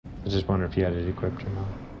was just wondering if you had it equipped or not.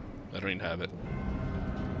 I don't even have it.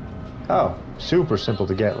 Oh, super simple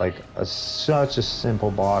to get. Like, such a simple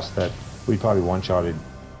boss that we probably one-shotted.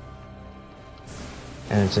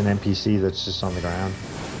 And it's an NPC that's just on the ground.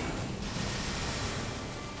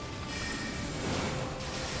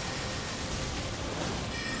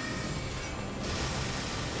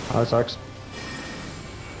 Oh, that sucks.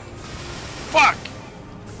 Fuck!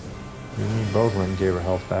 We both went and gave her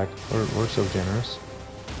health back. We're so generous.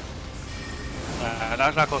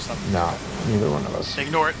 Not close enough. No, neither one of us.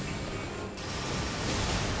 Ignore it.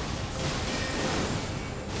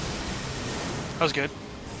 That was good.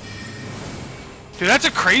 Dude, that's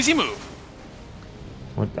a crazy move.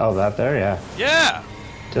 What, oh, that there? Yeah. Yeah.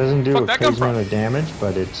 Doesn't do Fuck a that come crazy amount of damage,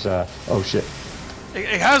 but it's, oh shit.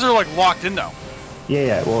 It has her, like, locked in, though.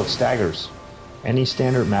 Yeah, well, it staggers. Any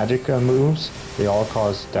standard magic moves, they all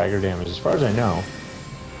cause stagger damage, as far as I know.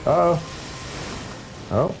 Uh-oh.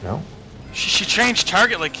 Oh, no. She changed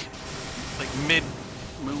target, like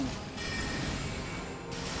mid-move.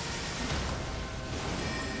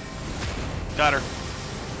 Got her.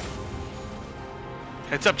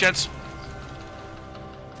 Heads up, gents.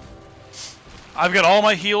 I've got all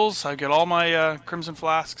my heals. I've got all my crimson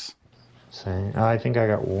flasks. Same. I think I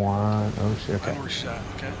got one. Oh shit. Okay. I know where she's at.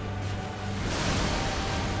 Okay.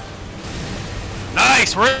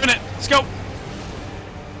 Nice. We're in it. Let's go.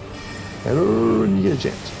 Hello, and you get a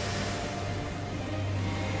chance.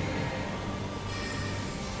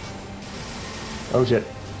 Oh shit.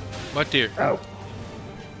 What, dear? Oh.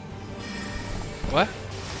 What?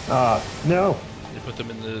 No. They put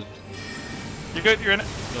them in the... You good? You're in it.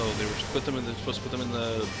 No, they were supposed to put them in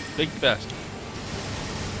the big vest.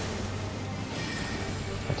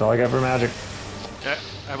 That's all I got for magic. Okay.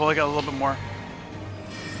 I've only got a little bit more.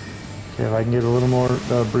 Okay, if I can get a little more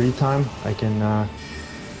breathe time, I can,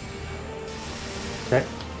 Okay.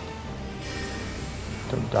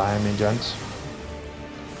 Don't die on me, gents.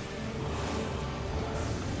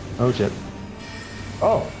 Oh shit.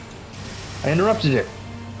 Oh! I interrupted it!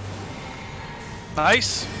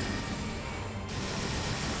 Nice.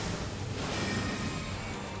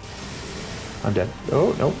 I'm dead.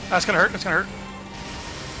 Oh, no. That's gonna hurt. That's gonna hurt.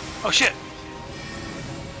 Oh shit.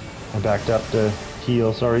 I backed up to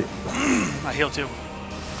heal, sorry. I heal too.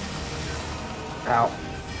 Ow.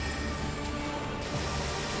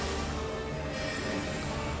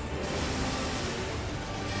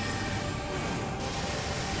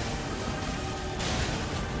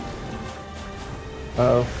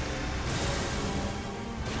 Uh-oh.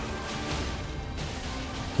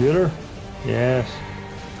 Get her? Yes.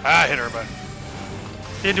 I hit her, but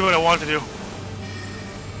didn't do what I wanted to do.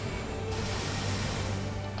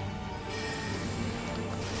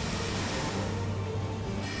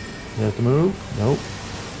 You have to move? Nope.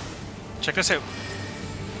 Check this out.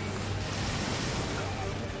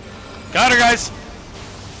 Got her, guys.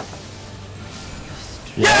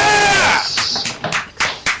 Yes!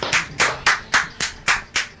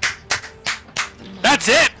 That's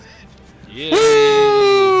it. Yeah.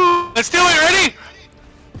 Woo! Let's do it. Ready?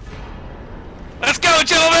 Let's go,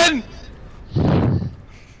 gentlemen.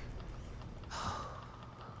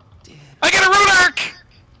 I get a rune arc.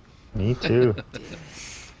 Me too.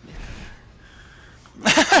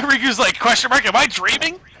 Riku's like, question mark, am I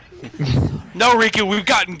dreaming? No, Riku, we've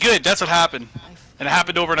gotten good. That's what happened. And it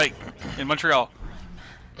happened overnight in Montreal.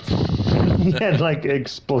 He had like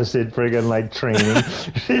explicit friggin' like training.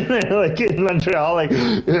 Like in Montreal, like,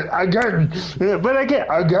 again, but again,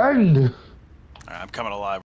 again. I'm coming alive.